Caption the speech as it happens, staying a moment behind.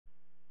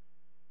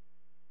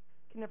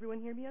Can everyone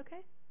hear me okay?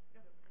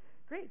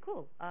 Great,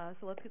 cool.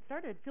 So let's get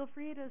started. Feel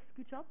free to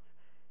scooch up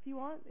if you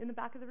want in the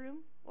back of the room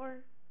or,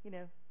 you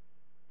know,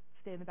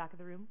 stay in the back of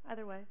the room.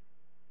 Either way.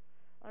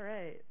 All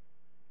right.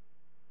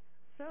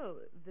 So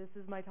this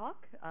is my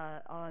talk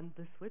on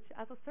the switch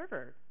as a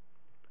server.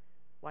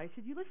 Why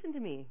should you listen to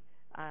me?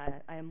 I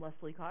am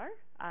Leslie Carr.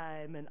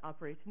 I'm an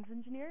operations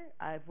engineer.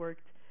 I've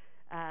worked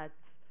at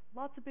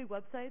lots of big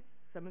websites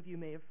some of you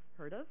may have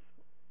heard of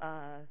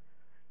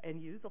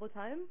and use all the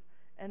time.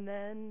 And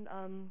then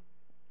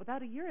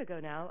about a year ago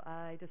now,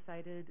 I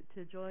decided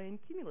to join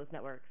Cumulus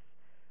Networks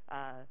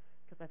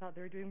because I thought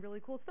they were doing really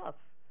cool stuff.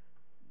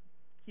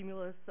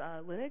 Cumulus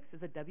Linux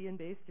is a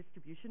Debian-based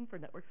distribution for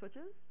network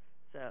switches.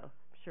 So I'm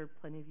sure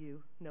plenty of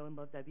you know and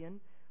love Debian,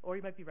 or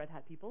you might be Red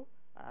Hat people.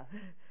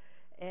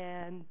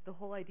 And the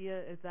whole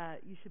idea is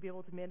that you should be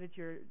able to manage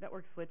your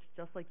network switch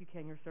just like you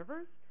can your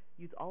servers.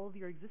 Use all of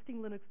your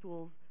existing Linux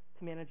tools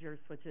to manage your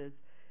switches.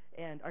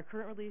 And our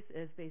current release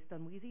is based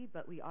on Wheezy,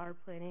 but we are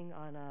planning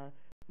on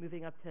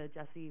moving up to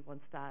Jessie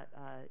once that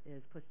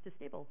is pushed to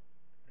stable,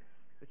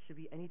 which should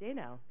be any day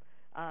now.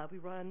 We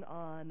run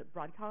on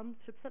Broadcom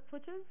chipset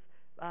switches.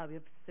 We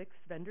have 6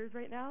 vendors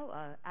right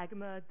now,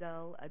 Agama,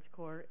 Dell,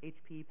 EdgeCore,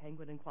 HP,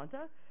 Penguin, and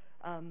Quanta.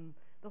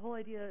 The whole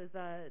idea is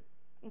that,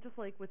 just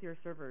like with your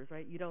servers,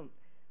 right, you don't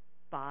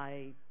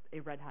buy a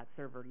Red Hat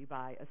server. You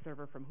buy a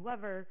server from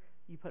whoever,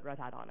 you put Red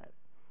Hat on it.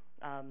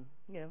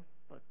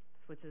 But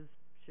switches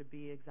should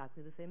be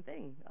exactly the same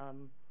thing.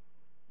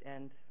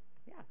 And,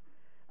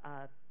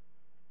 yeah.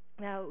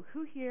 Now,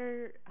 who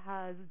here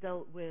has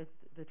dealt with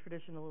the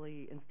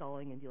traditionally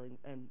installing and dealing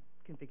and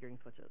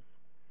configuring switches?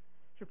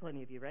 Sure,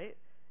 plenty of you, right?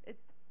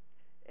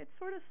 It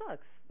sort of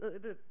sucks.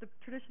 The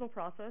traditional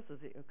process is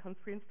it comes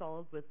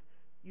pre-installed with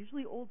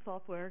usually old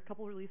software, a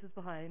couple releases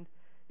behind.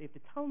 They have to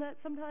telnet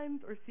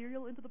sometimes or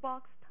serial into the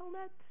box.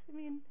 Telnet, I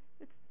mean,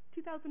 it's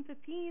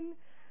 2015.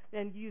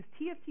 And use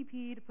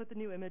TFTP to put the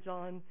new image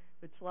on,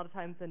 which a lot of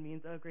times then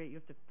means, oh great, you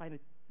have to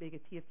make a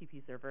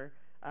TFTP server.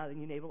 Then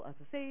you enable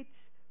SSH.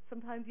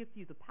 Sometimes you have to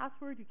use a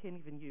password. You can't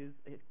even use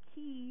a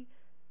key.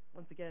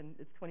 Once again,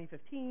 it's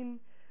 2015.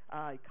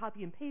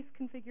 Copy and paste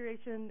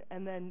configuration,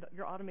 and then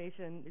your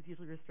automation is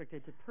usually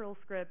restricted to Perl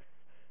scripts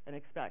and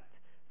expect.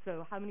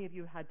 So how many of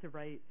you had to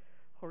write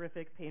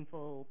horrific,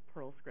 painful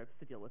Perl scripts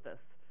to deal with this?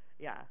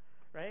 Yeah,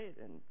 right?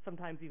 And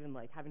sometimes even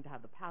like having to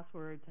have the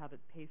password to have it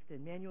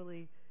pasted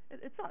manually.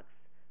 It sucks.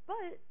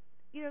 But,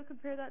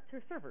 compare that to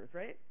servers,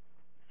 right?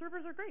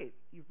 Servers are great.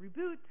 You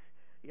reboot,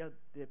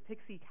 the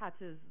Pixie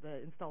catches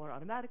the installer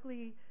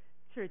automatically.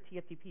 Sure,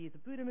 TFTP is a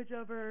boot image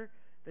over.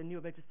 The new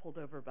image is pulled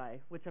over by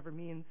whichever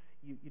means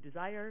you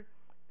desire.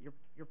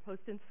 Your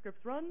post-inst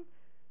scripts run.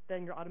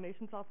 Then your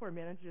automation software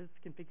manages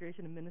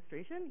configuration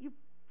administration. You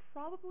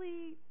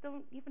probably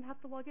don't even have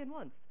to log in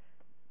once.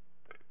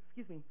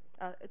 Excuse me.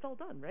 It's all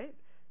done, right?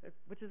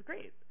 Which is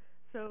great.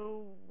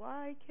 So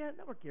why can't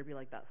network gear be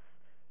like this?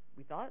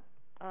 We thought.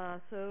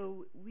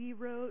 So we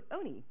wrote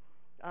Oni.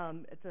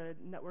 It's a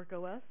network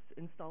OS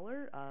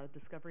installer,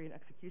 discovery and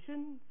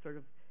execution, sort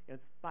of,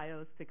 it's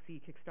BIOS,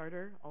 Pixie,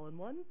 Kickstarter, all in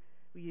one.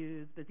 We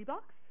use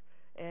BusyBox,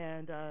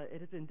 and it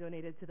has been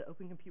donated to the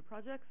Open Compute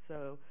Project,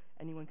 so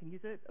anyone can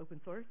use it, open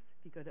source.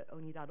 If you go to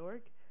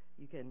oni.org,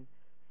 you can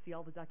see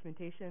all the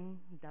documentation,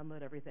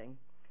 download everything.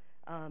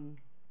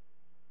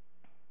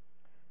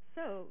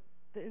 So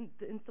the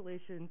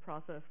installation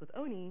process with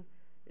Oni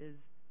is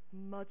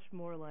much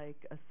more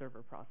like a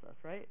server process,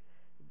 right?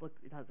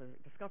 It has a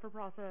discover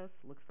process,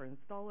 looks for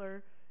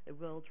installer. It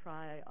will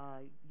try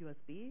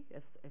USB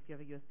if you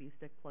have a USB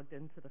stick plugged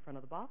into the front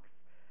of the box,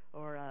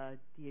 or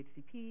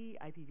DHCP,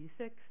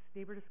 IPv6,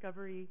 neighbor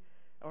discovery,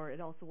 or it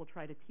also will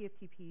try to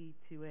TFTP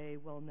to a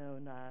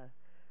well-known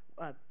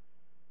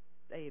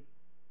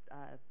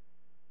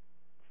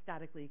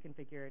statically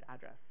configured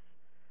address.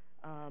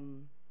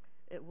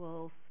 It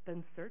will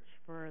then search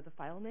for the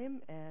file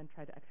name and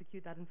try to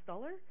execute that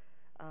installer.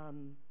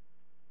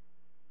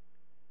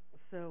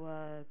 So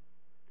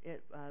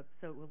it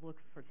will look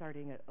for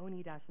starting at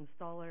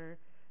oni-installer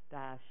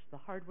the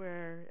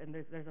hardware, and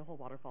there's a whole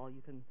waterfall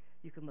you can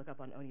look up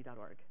on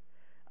oni.org.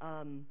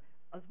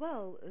 As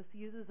well, this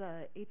uses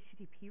a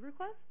HTTP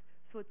request,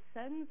 so it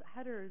sends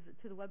headers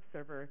to the web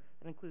server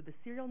that include the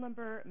serial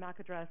number, MAC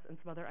address, and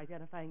some other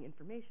identifying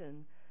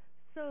information.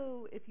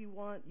 So if you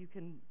want, you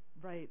can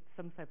write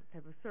some type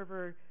of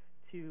server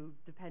to,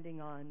 depending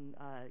on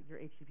your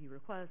HTTP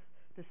request,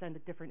 to send a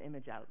different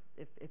image out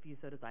if you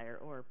so desire,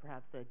 or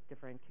perhaps a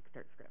different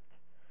Kickstart script.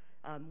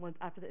 Once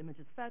after the image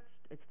is fetched,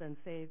 it's then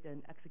saved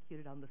and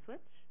executed on the switch.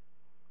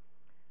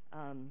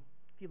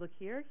 If you look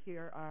here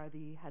are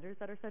the headers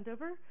that are sent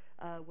over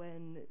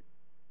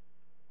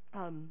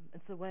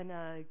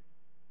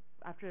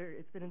after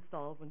it's been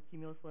installed, when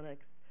Cumulus Linux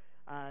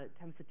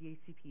attempts a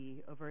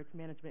DHCP over its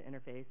management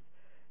interface,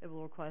 it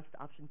will request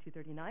option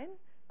 239.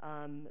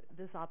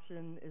 This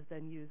option is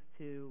then used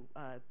to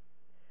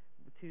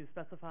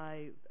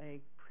specify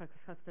a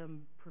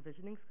custom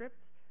provisioning script.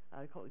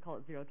 We call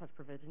it zero-touch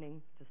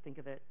provisioning. Just think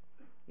of it,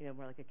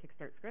 more like a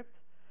Kickstart script.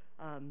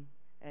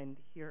 And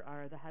here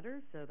are the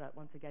headers so that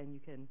once again you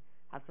can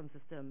have some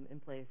system in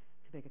place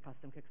to make a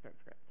custom kickstart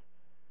script.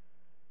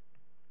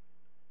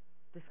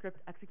 The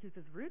script executes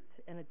as root,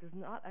 and it does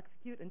not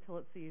execute until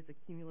it sees a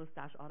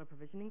Cumulus-auto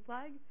provisioning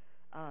flag.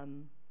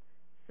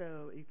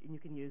 So you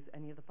can use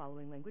any of the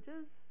following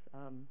languages.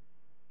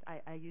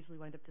 I usually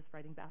wind up just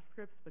writing bash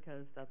scripts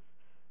because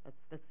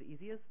that's the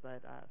easiest,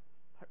 but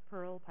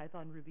Perl,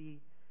 Python,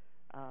 Ruby,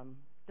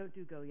 don't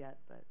do Go yet,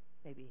 but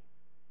maybe.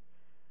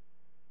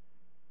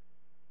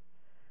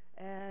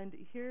 And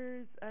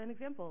here's an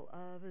example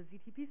of a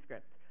ZTP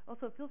script.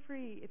 Also, feel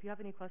free, if you have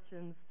any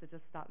questions, to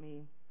just stop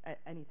me at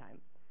any time.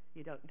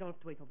 You don't have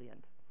to wait till the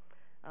end.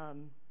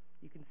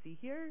 You can see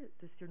here,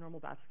 just your normal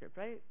bash script,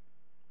 right?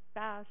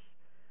 Bash,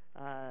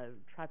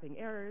 trapping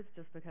errors,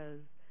 just because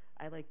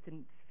I like to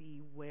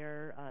see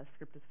where a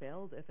script has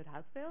failed, if it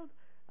has failed,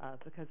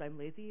 because I'm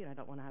lazy and I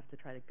don't want to have to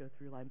try to go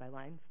through line by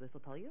line, so this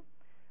will tell you.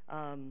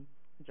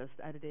 Just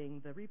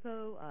editing the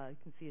repo, you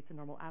can see it's a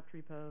normal apt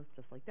repo,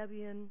 just like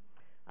Debian.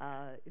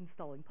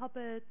 Installing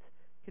Puppet,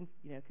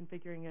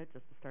 configuring it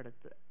just to start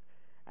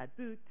at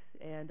boot,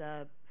 and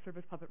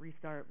service Puppet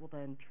restart will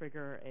then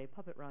trigger a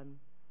Puppet run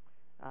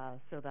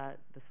so that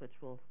the switch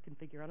will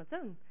configure on its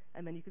own.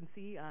 And then you can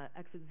see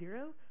exit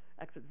 0.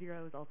 Exit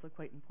 0 is also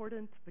quite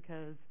important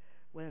because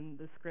when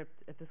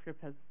if the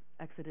script has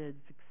exited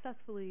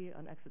successfully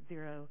on exit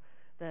 0,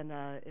 then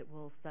it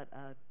will set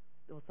a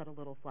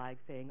little flag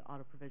saying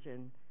auto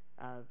provision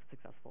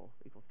successful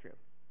equals true.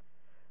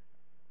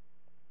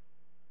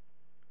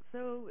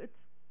 So it's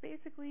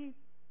basically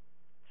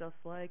just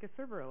like a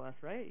server OS,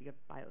 right? You get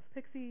BIOS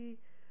Pixie,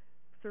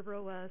 server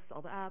OS,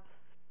 all the apps,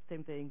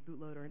 same thing,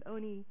 bootloader and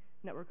ONI,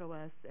 network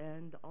OS,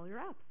 and all your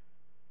apps.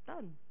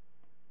 Done.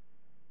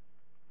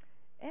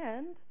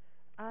 And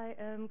I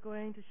am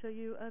going to show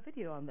you a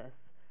video on this.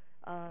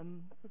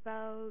 It's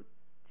about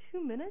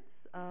 2 minutes.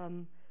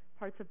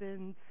 Parts have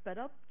been sped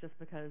up just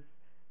because,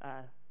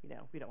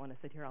 we don't want to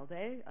sit here all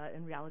day.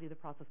 In reality, the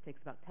process takes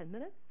about 10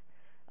 minutes.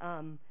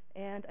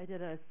 And I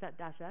did a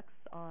set-x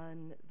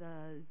on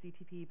the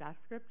ZTP bash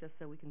script just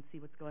so we can see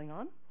what's going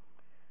on.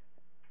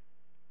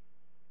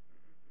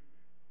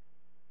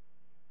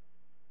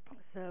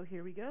 So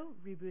here we go,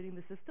 rebooting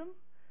the system.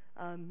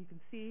 You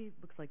can see,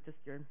 looks like just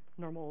your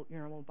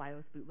normal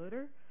BIOS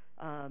bootloader.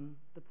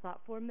 The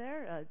platform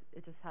there,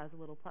 it just has a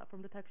little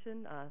platform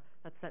detection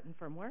that's set in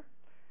firmware.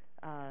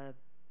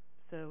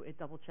 So it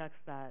double checks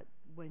that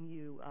when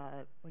you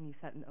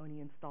set an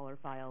ONI installer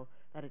file,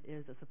 that it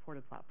is a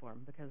supported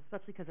platform,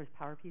 especially because there's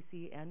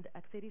PowerPC and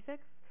x86,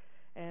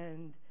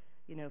 and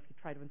if you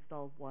try to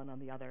install one on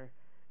the other,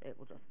 it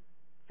will just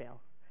fail.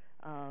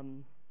 So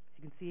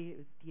you can see it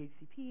was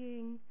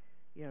DHCPing,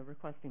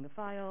 requesting the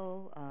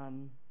file.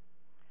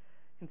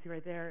 You can see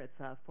right there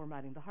it's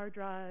formatting the hard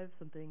drive,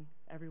 something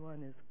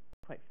everyone is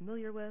quite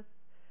familiar with.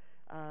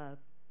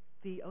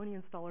 The ONI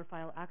installer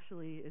file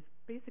actually is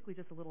basically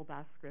just a little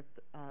bash script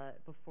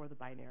before the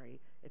binary.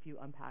 If you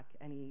unpack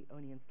any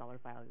ONI installer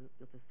file,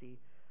 you'll just see,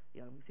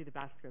 you see the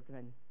bash script and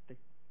then the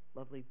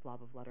lovely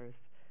blob of letters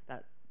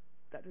that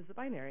is the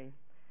binary.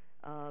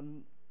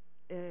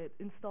 It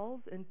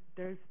installs, and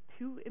there's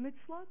 2 image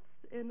slots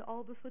in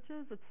all the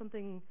switches. It's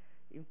something,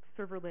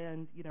 server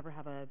land, you never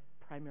have a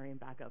primary and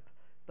backup,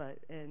 but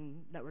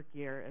in network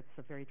gear, it's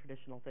a very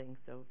traditional thing.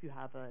 So if you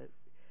have a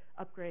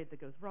upgrade that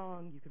goes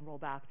wrong, you can roll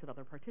back to the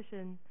other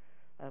partition.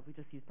 We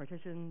just use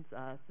partitions.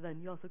 So then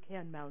you also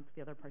can mount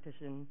the other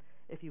partition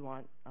if you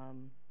want,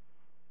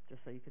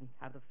 just so you can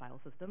have the file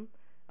system.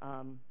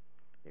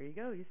 There you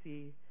go. You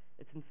see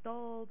it's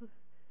installed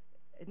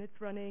and it's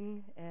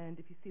running. And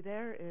if you see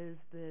there is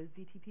the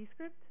ZTP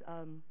script.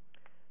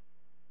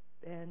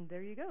 And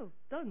there you go.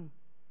 Done.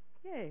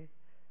 Yay.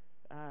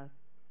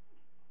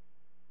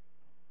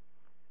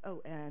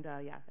 And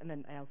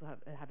then I also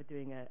have it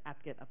doing an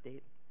apt-get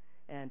update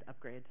and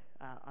upgrade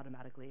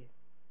automatically.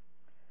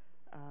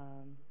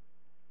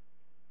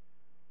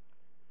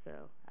 So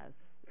as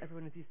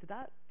everyone is used to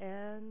that,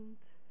 and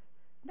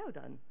now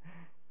done.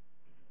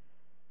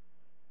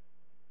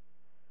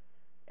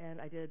 And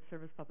I did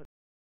service Puppet,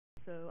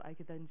 so I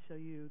could then show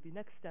you the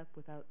next step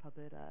without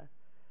Puppet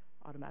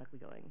automatically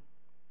going.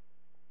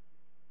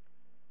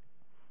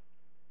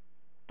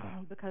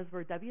 Because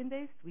we're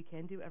Debian-based, we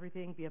can do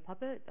everything via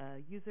Puppet,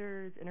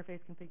 users, interface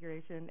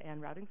configuration,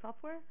 and routing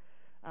software.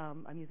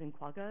 I'm using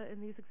Quagga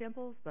in these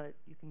examples, but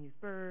you can use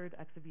Bird,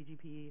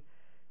 ExaBGP. You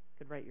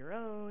could write your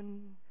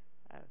own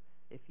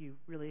if you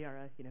really are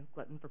a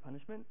glutton for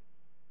punishment.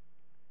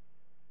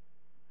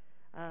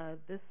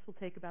 This will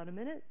take about a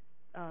minute.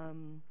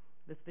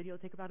 This video will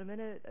take about a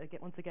minute.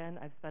 Once again,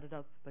 I've sped it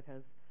up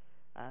because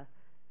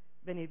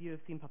many of you have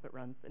seen Puppet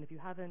runs, and if you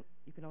haven't,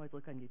 you can always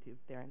look on YouTube.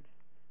 They aren't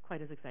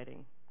quite as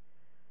exciting.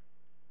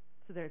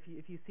 So there,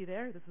 if you see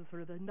there, this is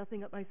sort of the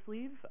nothing up my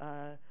sleeve.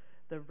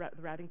 The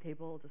routing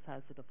table just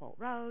has the default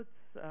routes.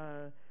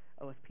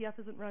 OSPF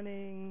isn't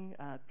running.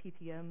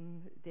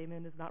 PTM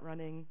daemon is not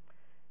running.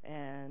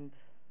 And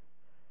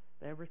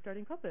there we're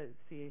starting Puppet.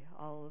 See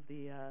all of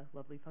the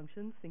lovely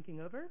functions syncing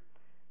over.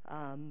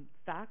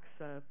 Fax,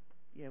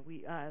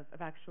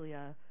 I've actually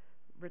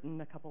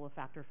written a couple of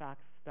factor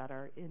facts that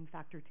are in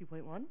factor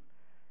 2.1.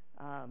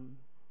 Um,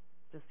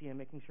 just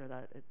making sure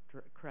that it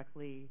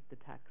correctly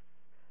detects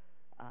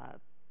uh,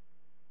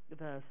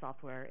 the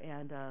software.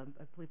 And I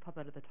believe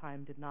Puppet at the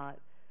time did not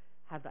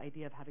have the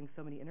idea of having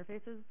so many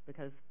interfaces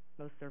because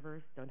most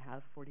servers don't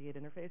have 48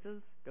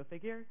 interfaces. Go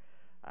figure.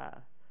 Uh,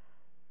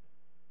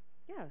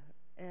 yeah,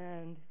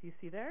 and you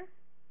see there,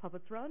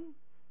 Puppet's run.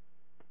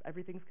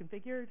 Everything's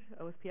configured.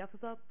 OSPF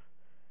is up.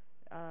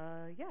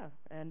 Yeah,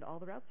 and all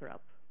the routes are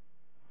up.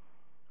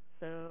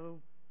 So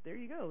there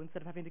you go.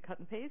 Instead of having to cut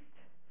and paste,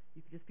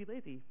 you can just be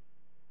lazy.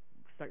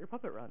 Start your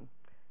Puppet run.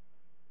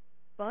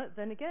 But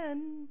then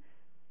again,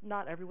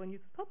 not everyone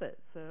uses Puppet,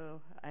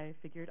 so I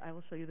figured I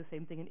will show you the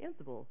same thing in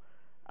Ansible.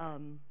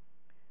 Um,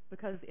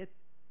 because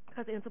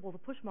Ansible is a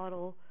push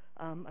model,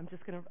 I'm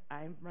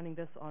running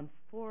this on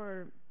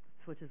 4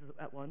 switches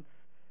at once,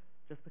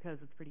 just because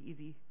it's pretty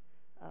easy.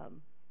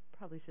 Um,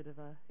 Probably should have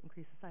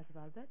increased the size of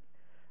that a bit.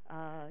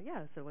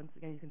 Yeah, so once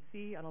again, you can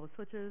see on all the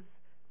switches,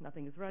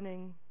 nothing is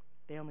running.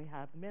 They only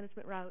have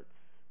management routes.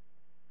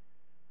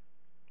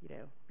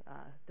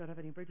 Don't have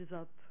any bridges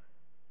up,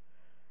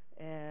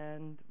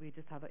 and we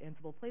just have an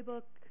Ansible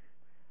playbook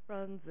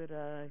runs it,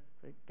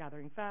 like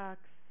gathering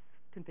facts,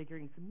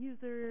 configuring some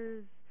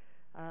users,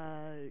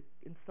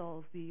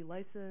 installs the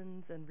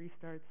license, and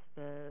restarts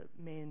the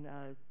main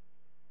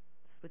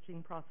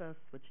switching process,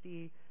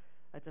 switchd.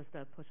 That just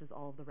pushes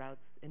all of the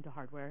routes into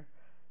hardware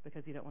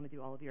because you don't want to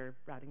do all of your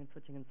routing and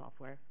switching in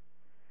software.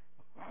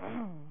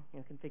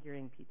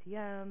 Configuring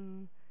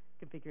PTM,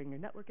 configuring your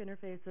network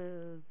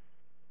interfaces,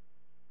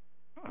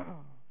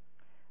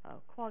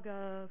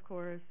 Quagga, of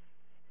course.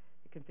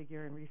 You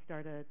configure and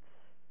restart it.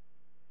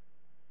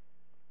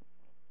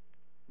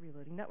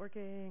 Reloading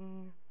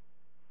networking.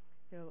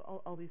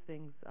 All these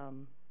things.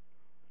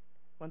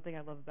 One thing I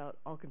love about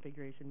all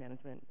configuration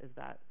management is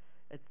that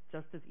it's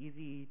just as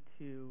easy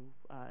to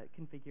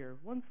configure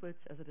one switch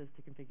as it is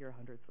to configure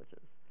 100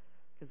 switches.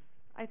 Because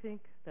I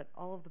think that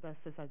all of the best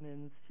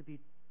sysadmins should be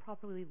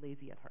properly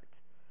lazy at heart.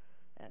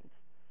 And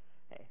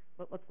hey,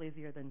 what's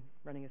lazier than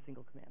running a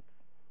single command?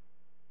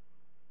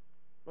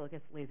 Well, I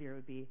guess lazier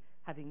would be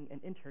having an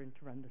intern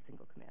to run the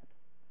single command.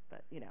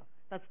 But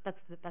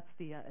that's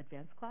the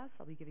advanced class.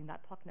 I'll be giving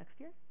that talk next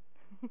year.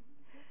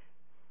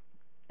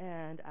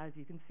 And as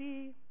you can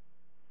see,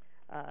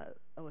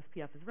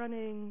 OSPF is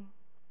running,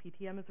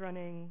 PTM is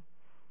running.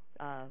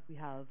 We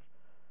have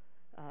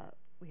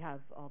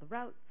all the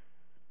routes.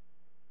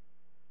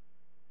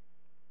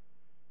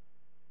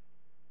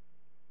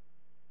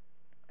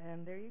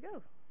 And there you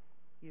go.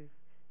 You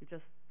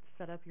just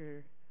set up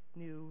your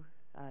new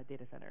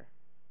data center.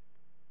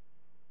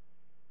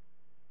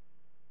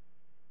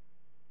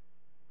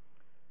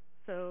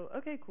 So,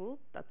 okay, cool.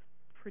 That's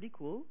pretty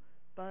cool.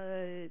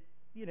 But,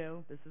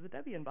 this is a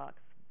Debian box.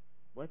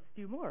 Let's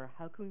do more.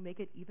 How can we make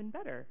it even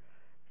better?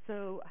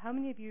 So, how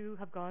many of you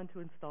have gone to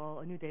install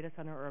a new data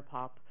center or a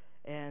POP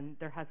and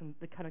the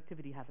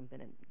connectivity hasn't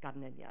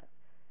gotten in yet?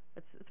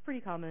 It's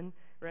pretty common,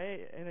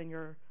 right? And then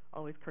you're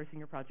always cursing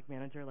your project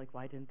manager, like,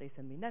 why didn't they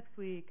send me next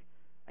week?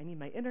 I need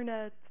my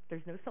internet.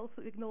 There's no cell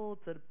signal.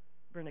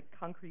 We're in a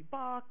concrete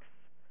box.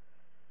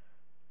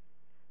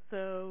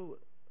 So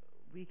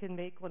we can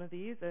make one of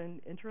these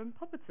an interim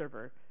Puppet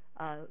server.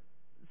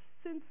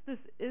 Since this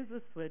is a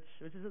switch,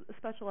 which is a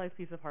specialized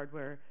piece of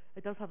hardware,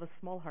 it does have a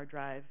small hard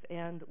drive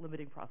and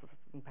limiting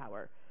processing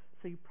power.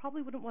 So you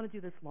probably wouldn't want to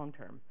do this long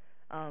term.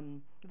 All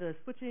the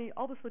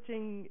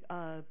switching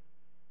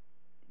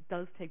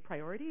does take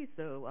priority.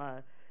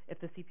 So if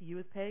the CPU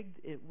is pegged,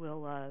 it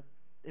will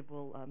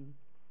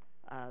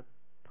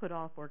put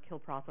off or kill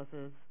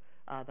processes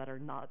that are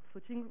not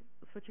switching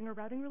or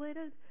routing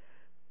related.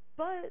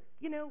 But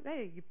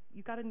hey,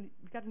 you've got a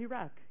new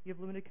rack. You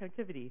have limited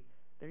connectivity.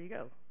 There you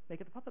go. Make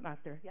it the Puppet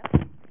Master. Yes.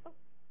 Oh.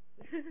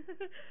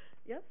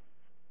 Yes.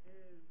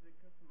 Is it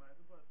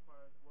customizable as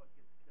far as what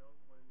gets killed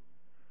when the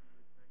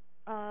CPU is pegged?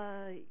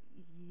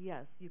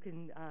 Yes, you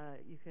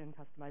can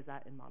customize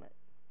that in Monet.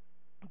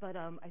 But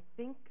I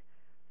think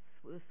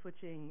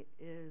switching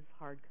is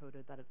hard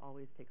coded that it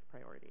always takes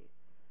priority.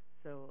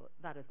 So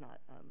that is not.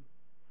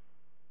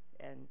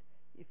 And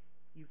if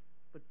you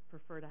would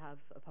prefer to have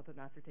a Puppet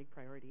Master take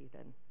priority,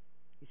 then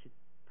you should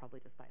probably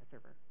just buy a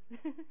server.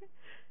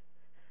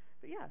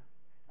 But yeah,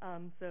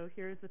 so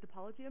here's the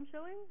topology I'm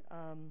showing.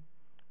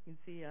 You can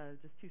see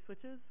just 2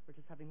 switches. We're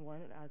just having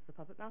one as the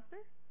Puppet Master.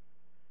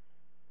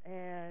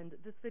 And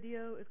this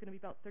video is going to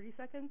be about 30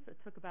 seconds. It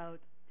took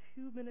about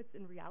 2 minutes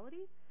in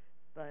reality,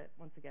 but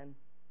once again,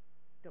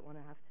 don't want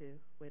to have to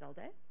wait all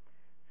day.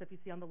 So if you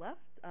see on the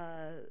left,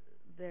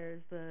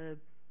 there's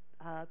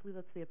I believe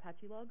that's the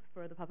Apache logs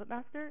for the Puppet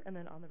Master, and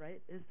then on the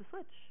right is the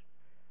switch.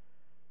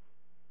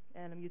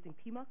 And I'm using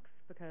pmux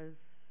because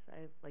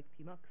I like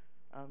pmux.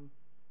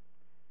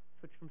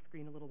 Switched from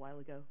screen a little while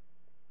ago.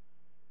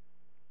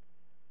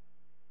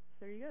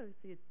 So there you go.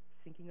 See it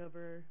syncing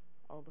over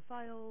all the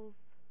files,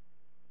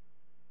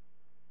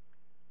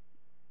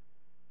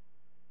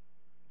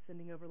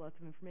 sending over lots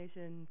of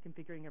information,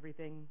 configuring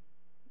everything,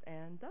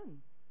 and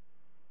done.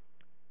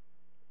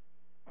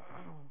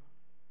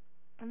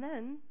 And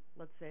then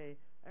let's say,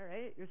 all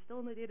right, you're still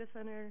in the data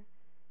center,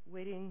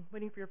 waiting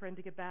for your friend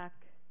to get back.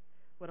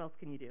 What else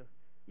can you do?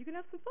 You can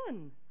have some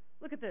fun.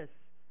 Look at this.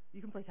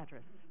 You can play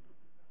Tetris.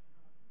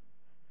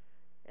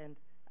 And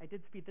I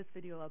did speed this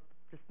video up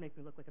just to make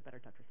me look like a better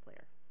Tetris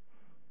player.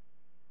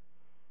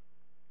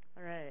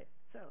 All right,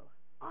 so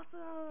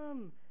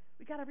awesome.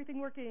 We got everything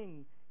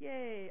working.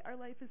 Yay, our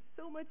life is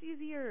so much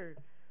easier.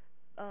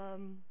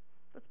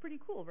 That's pretty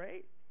cool,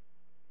 right?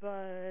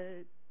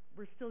 But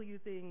we're still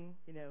using,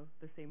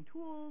 the same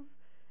tools,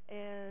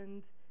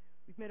 and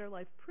we've made our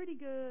life pretty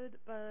good,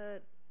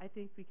 but I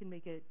think we can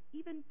make it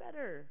even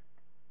better.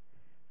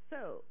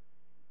 So,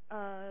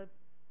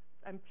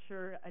 I'm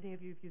sure any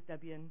of you have used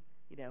Debian,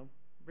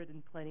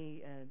 written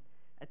plenty and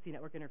Etsy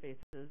network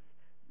interfaces.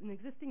 And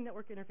existing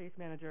network interface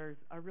managers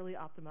are really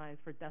optimized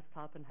for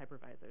desktop and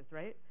hypervisors,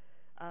 right?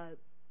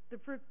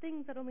 For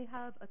things that only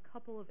have a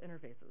couple of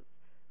interfaces.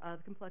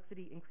 The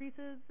complexity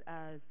increases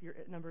as your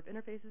number of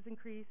interfaces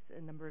increase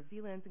and number of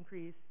VLANs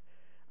increase.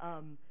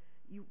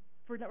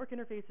 For network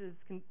interfaces,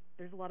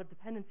 there's a lot of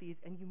dependencies,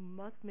 and you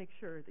must make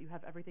sure that you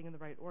have everything in the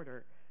right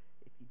order.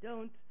 If you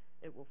don't,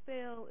 it will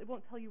fail. It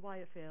won't tell you why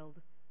it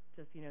failed.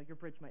 Just, your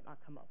bridge might not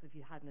come up if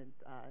you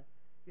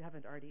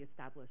haven't already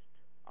established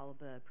all of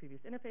the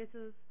previous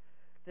interfaces.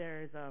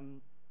 There's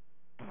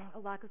a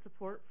lack of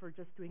support for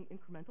just doing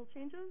incremental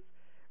changes,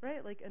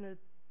 right? Like in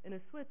a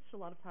switch, a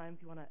lot of times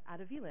you want to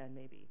add a VLAN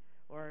maybe,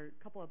 or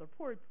a couple other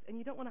ports, and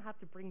you don't want to have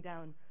to bring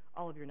down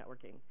all of your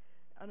networking.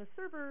 On a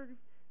server,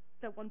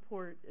 that one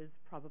port is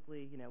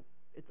probably,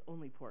 its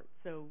only port,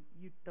 so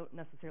you don't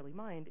necessarily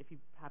mind if you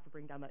have to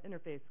bring down that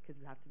interface because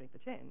you have to make the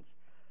change.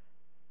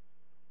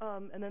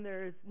 And then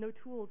there's no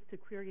tools to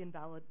query and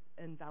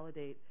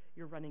validate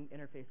your running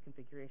interface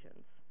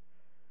configurations.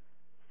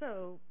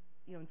 So,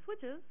 in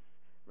switches,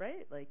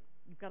 right, like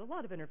you've got a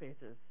lot of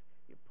interfaces.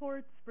 You have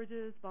ports,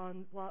 bridges,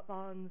 bonds,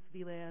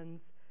 VLANs.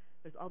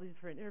 There's all these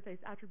different interface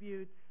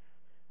attributes.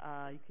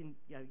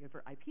 You have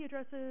your IP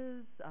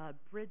addresses,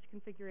 bridge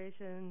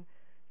configuration,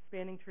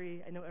 spanning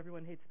tree. I know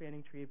everyone hates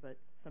spanning tree, but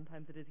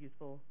sometimes it is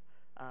useful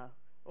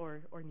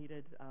or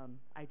needed.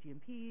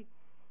 IGMP.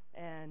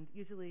 And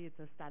usually it's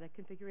a static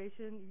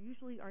configuration. You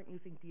usually aren't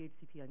using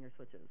DHCP on your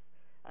switches.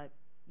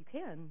 You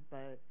can,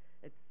 but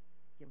it's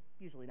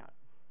usually not.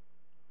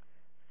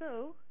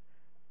 So,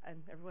 and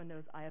everyone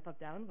knows IF up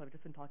down, what I've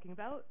just been talking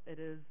about. It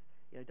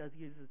does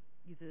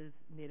uses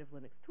native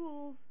Linux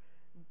tools,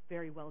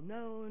 very well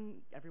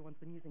known. Everyone's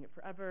been using it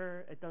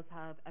forever. It does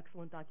have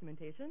excellent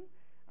documentation,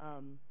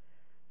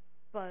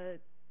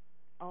 but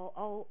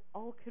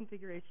all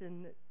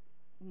configuration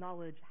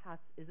knowledge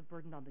is a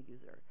burden on the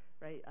user,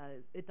 right?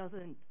 It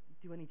doesn't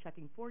do any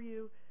checking for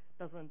you,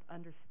 doesn't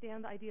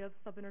understand the idea of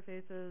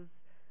subinterfaces.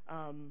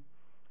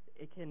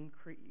 You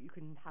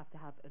can have to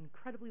have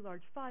incredibly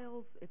large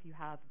files if you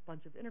have a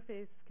bunch of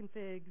interface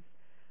configs,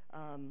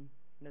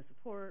 no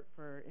support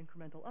for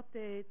incremental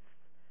updates,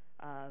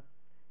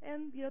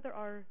 and there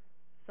are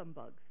some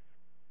bugs.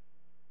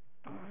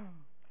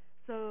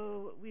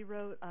 So we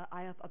wrote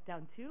IF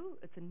Updown 2.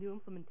 It's a new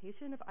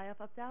implementation of IF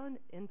Updown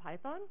in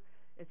Python.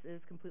 It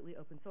is completely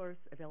open source,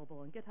 available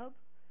on GitHub.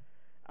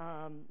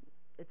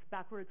 It's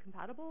backwards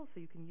compatible, so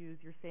you can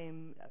use your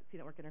same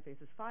CNetwork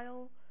interfaces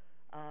file.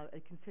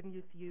 It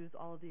continues to use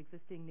all of the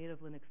existing native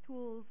Linux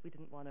tools. We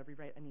didn't want to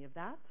rewrite any of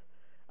that.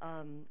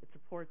 It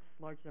supports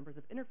large numbers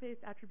of interface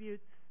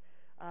attributes.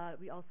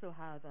 We also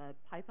have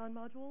Python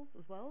modules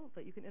as well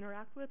that you can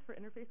interact with for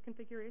interface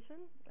configuration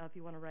if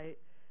you want to write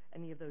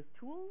any of those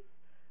tools.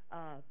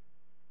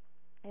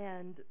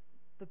 And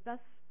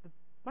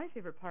my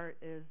favorite part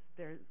is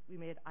we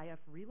made IF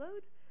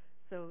reload,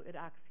 so it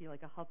acts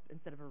like a hub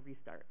instead of a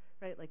restart,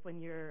 right? Like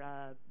when you're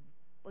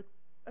like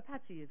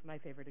Apache is my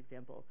favorite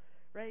example,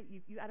 right?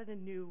 You added a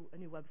new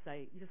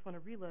website, you just want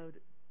to reload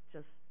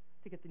just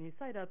to get the new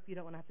site up. You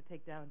don't want to have to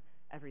take down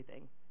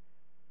everything.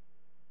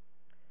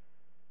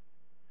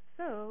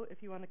 So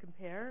if you want to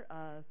compare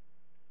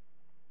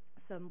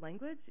some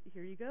language,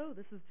 here you go.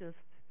 This is just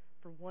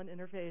for one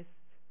interface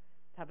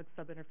to have its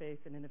sub-interface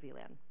and in a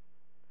VLAN.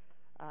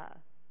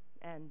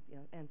 And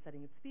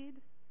setting its speed.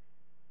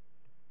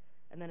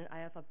 And then in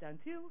IF up down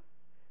 2,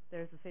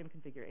 there's the same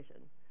configuration.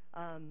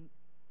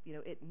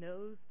 It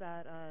knows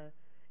that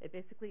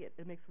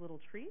it makes a little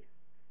tree,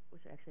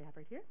 which I actually have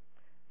right here.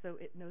 So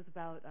it knows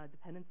about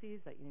dependencies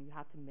that you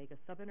have to make a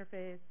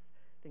sub-interface,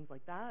 things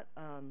like that.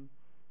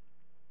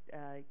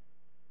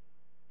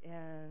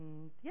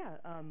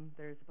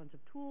 There's a bunch of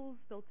tools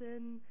built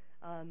in.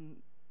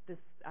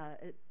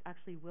 It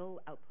actually will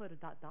output a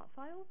 .dot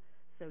file,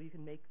 so you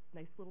can make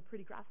nice little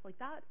pretty graphs like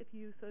that if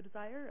you so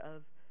desire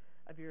of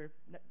your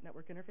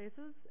network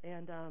interfaces.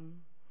 And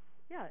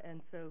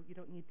and so you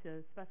don't need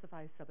to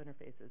specify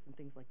sub-interfaces and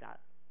things like that.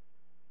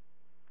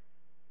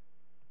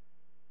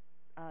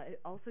 It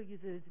also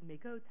uses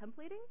Mako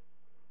templating,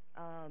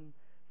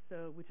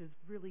 which is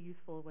really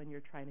useful when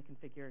you're trying to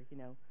configure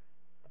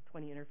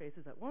 20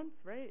 interfaces at once,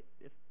 right?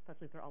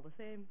 Especially if they're all the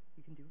same.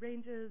 You can do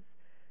ranges.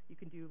 You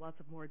can do lots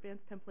of more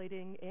advanced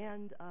templating,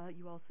 and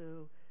you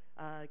also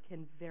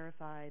can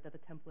verify that the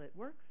template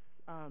works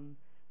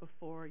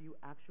before you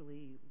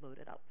actually load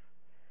it up.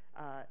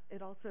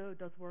 It also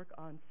does work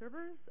on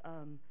servers.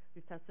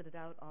 We've tested it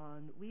out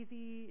on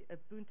Wheezy,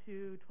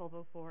 Ubuntu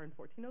 12.04 and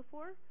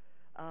 14.04.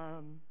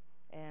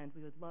 And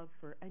we would love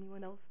for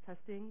anyone else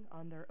testing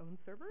on their own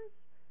servers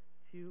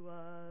to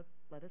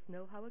let us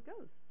know how it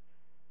goes.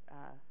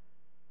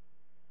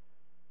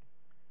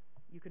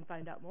 You can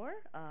find out more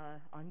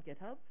on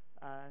GitHub.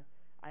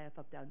 IF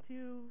up down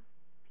 2,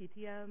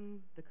 PTM,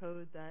 the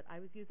code that I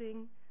was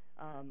using,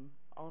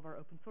 all of our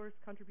open source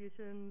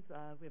contributions.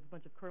 We have a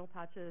bunch of kernel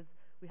patches.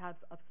 We have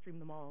upstreamed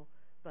them all,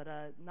 but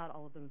not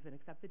all of them have been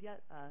accepted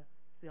yet. So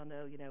you all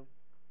know,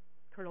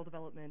 kernel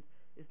development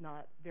is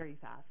not very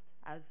fast,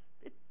 as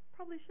it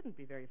probably shouldn't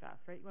be very fast,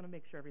 right? You want to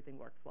make sure everything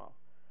works well.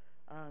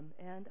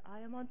 And I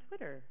am on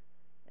Twitter,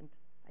 and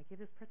I gave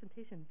this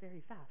presentation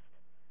very fast.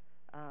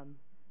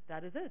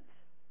 That is it.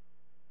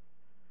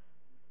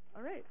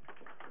 All right.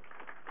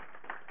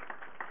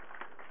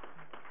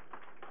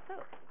 So,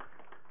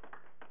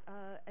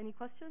 any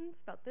questions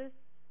about this,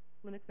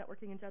 Linux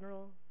networking in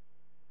general?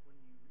 When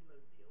you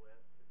reload the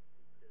OS,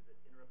 does it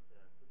interrupt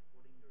switch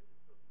forwarding, or is it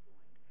still keep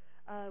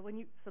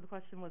going? So the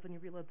question was, when you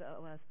reload the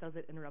OS, does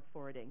it interrupt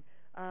forwarding?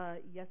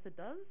 Yes, it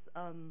does.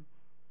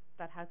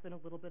 That has been a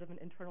little bit of an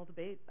internal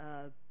debate,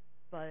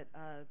 but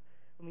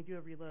when we do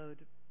a reload,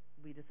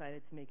 we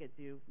decided to make it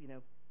do,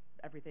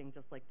 everything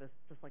just like this,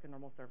 just like a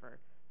normal server.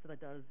 So that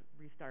does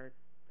restart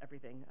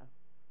everything. When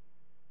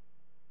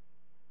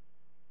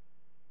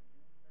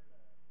you insert a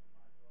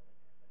module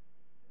like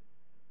SFP, is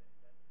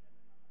that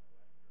dependent on the OS,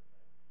 or does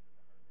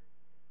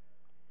the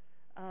hardware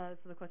take care of that?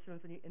 So the question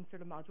was, when you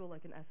insert a module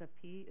like an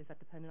SFP, is that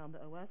dependent on the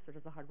OS, or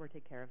does the hardware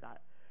take care of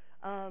that?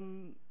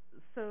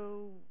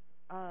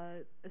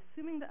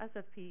 Assuming the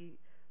SFP,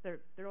 there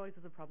always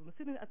is a problem.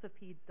 Assuming the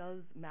SFP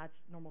does match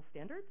normal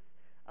standards,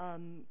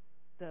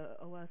 the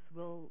OS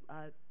will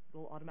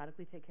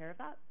automatically take care of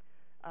that.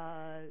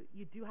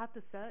 You do have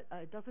to set,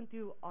 it doesn't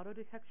do auto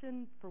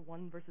detection for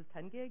 1 versus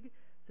 10 gig.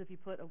 So if you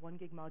put a 1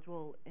 gig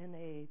module in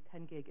a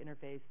 10 gig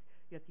interface,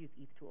 you have to use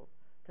ethtool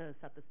to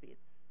set the speeds.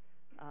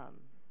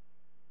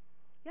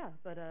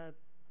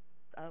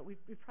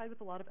 We've tried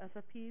with a lot of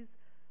SFPs,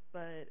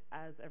 but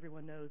as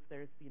everyone knows,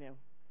 there's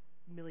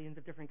millions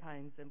of different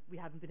kinds, and we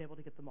haven't been able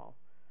to get them all.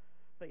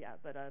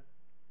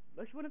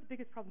 Actually, one of the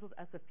biggest problems with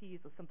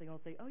SFPs is something will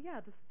say, oh yeah,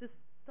 this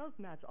does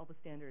match all the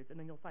standards, and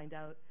then you'll find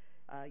out,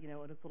 in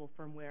its little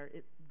firmware,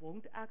 it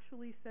won't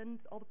actually send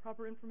all the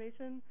proper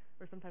information,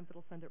 or sometimes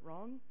it'll send it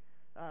wrong.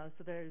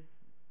 So there's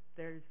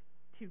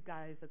 2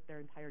 guys that their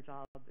entire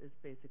job is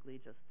basically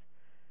just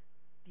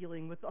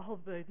dealing with all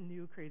the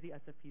new crazy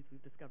SFPs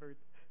we've discovered.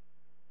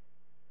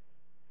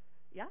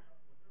 Yeah? Was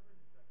there ever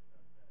discussion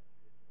about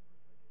the traditional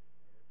virtualization layer,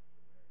 so where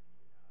you would have one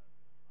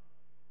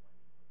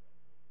virtualization running all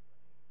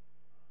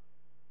the stuff sitting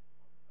next to it,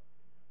 and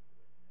then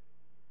if you need to change configuration, then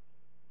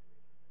you don't go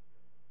right over to that configuration.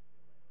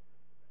 Reboot to the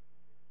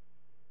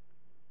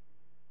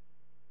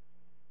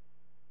previous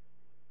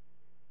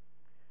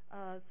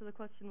configuration. So the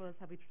question was,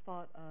 have we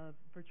thought of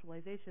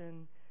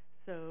virtualization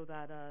so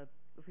that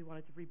if we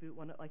wanted to reboot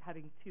one, like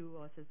having 2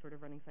 OSs sort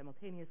of running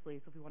simultaneously,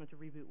 so if we wanted to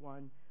reboot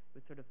one, it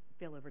would sort of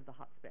fail over to the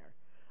hot spare.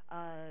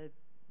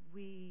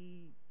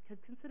 We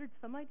had considered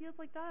some ideas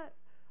like that.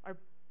 Our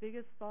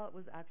biggest thought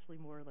was actually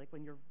more like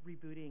when you're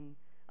rebooting,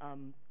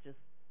 just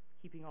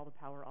keeping all the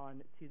power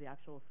on to the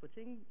actual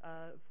switching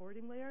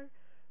forwarding layer.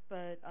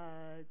 But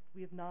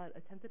we have not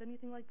attempted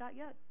anything like that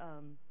yet.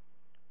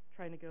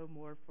 Trying to go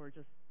more for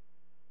just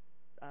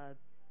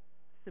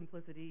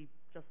simplicity,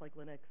 just like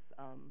Linux.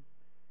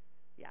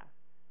 Yeah.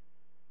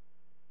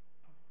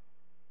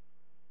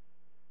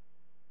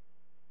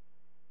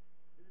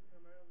 Is it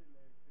primarily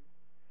layer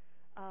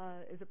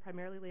 2? Is it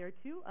primarily layer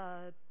 2?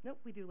 Nope,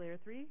 we do layer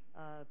 3.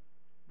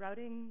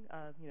 Routing,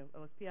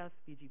 OSPF,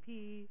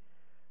 BGP,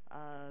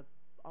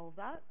 all of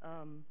that.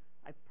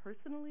 I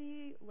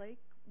personally like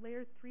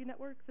layer 3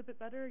 networks a bit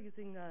better,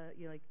 using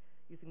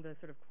using the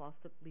sort of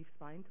cloth-leaf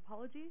spine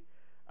topology,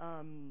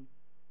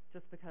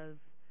 just because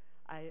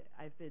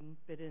I've been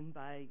bitten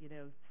by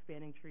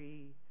spanning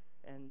tree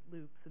and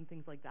loops and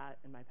things like that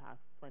in my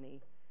past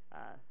plenty,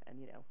 and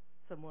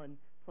someone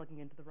plugging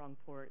into the wrong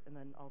port, and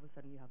then all of a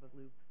sudden you have a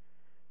loop,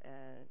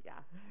 and yeah.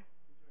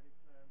 Is there any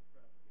plans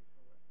for application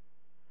aware?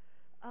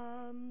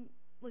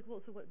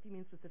 So what do you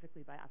mean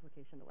specifically by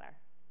application aware?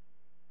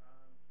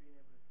 Being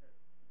able to set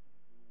specific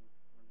rules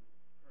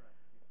per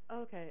application.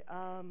 Okay.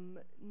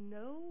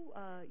 No,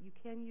 you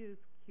can use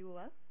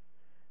QoS,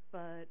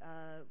 but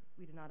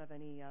we do not have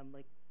any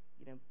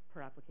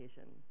per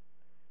application.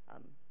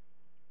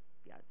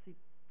 Yeah. So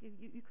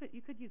you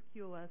could use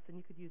QoS, and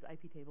you could use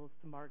IP tables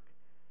to mark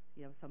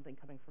something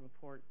coming from a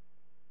port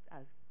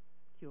as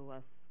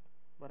QoS,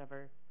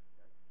 whatever.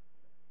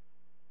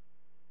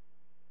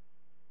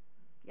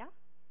 Yeah.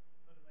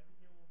 So does IP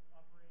tables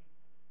operate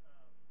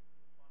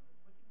on the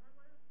switching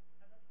hardware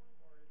at that point,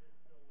 or is it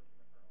still within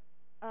the kernel?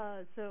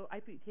 So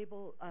IP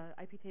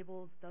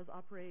tables does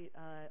operate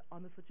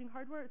on the switching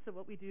hardware. So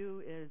what we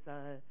do is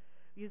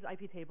we use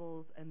IP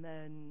tables, and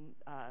then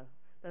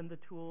then the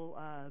tool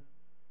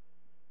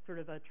sort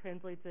of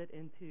translates it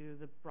into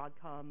the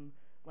Broadcom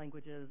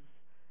languages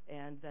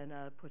and then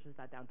pushes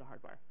that down to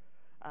hardware.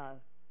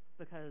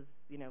 Because,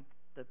 you know,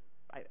 if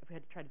we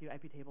had to try to do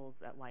IP tables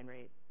at line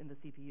rate in the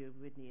CPU,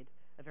 we would need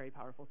a very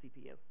powerful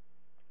CPU. Okay,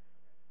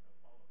 so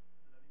follow up.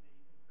 Does that mean that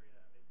you can create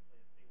basically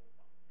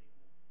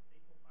a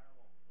stateful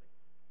firewall with it?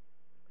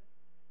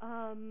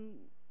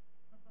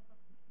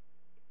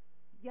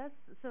 Yes,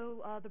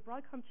 so the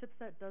Broadcom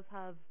chipset does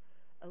have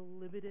a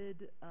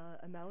limited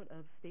amount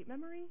of state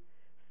memory,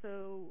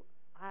 so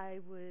I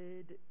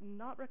would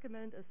not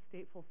recommend a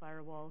stateful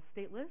firewall.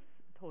 Stateless,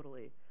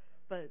 totally,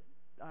 but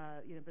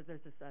you know, but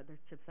there's just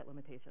there's chipset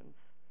limitations.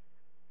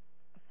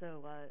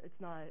 So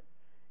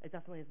it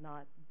definitely is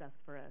not best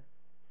for a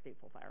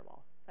stateful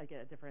firewall. I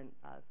get a different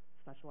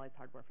specialized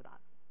hardware for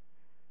that.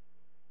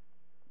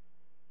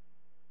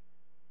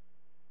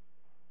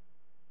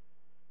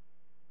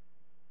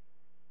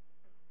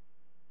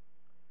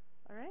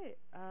 All right.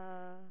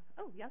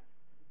 Oh, yes.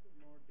 This is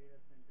more data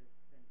center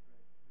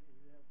centric.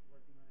 You have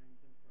working on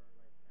anything for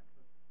like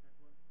campus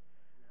network?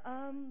 You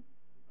have like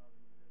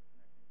 2,000 users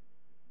connecting to the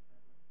system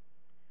fabric?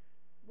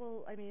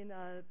 Well, I mean,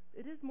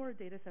 it is more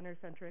data center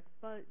centric,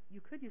 but you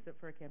could use it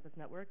for a campus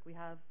network. We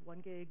have 1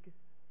 gig,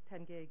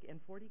 10 gig,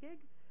 and 40 gig.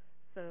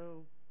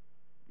 So,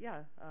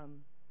 yeah.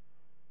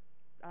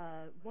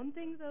 One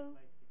thing though.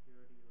 Like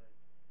security, like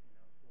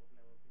port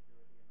level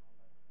security and all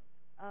that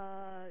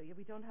stuff. Yeah,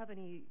 we don't have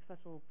any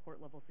special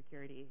port level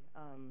security.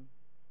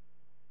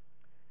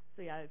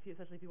 So yeah,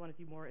 especially if you want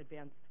to do more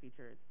advanced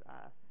features,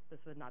 this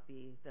would not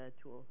be the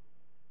tool.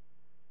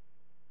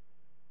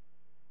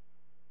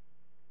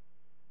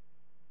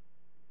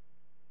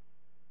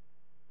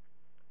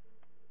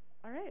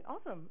 All right,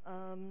 awesome.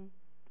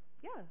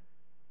 Yeah.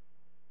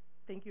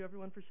 Thank you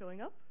everyone for showing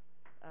up.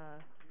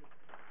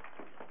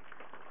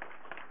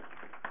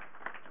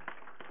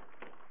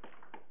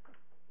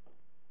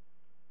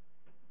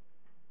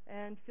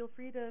 And feel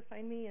free to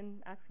find me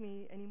and ask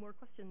me any more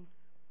questions.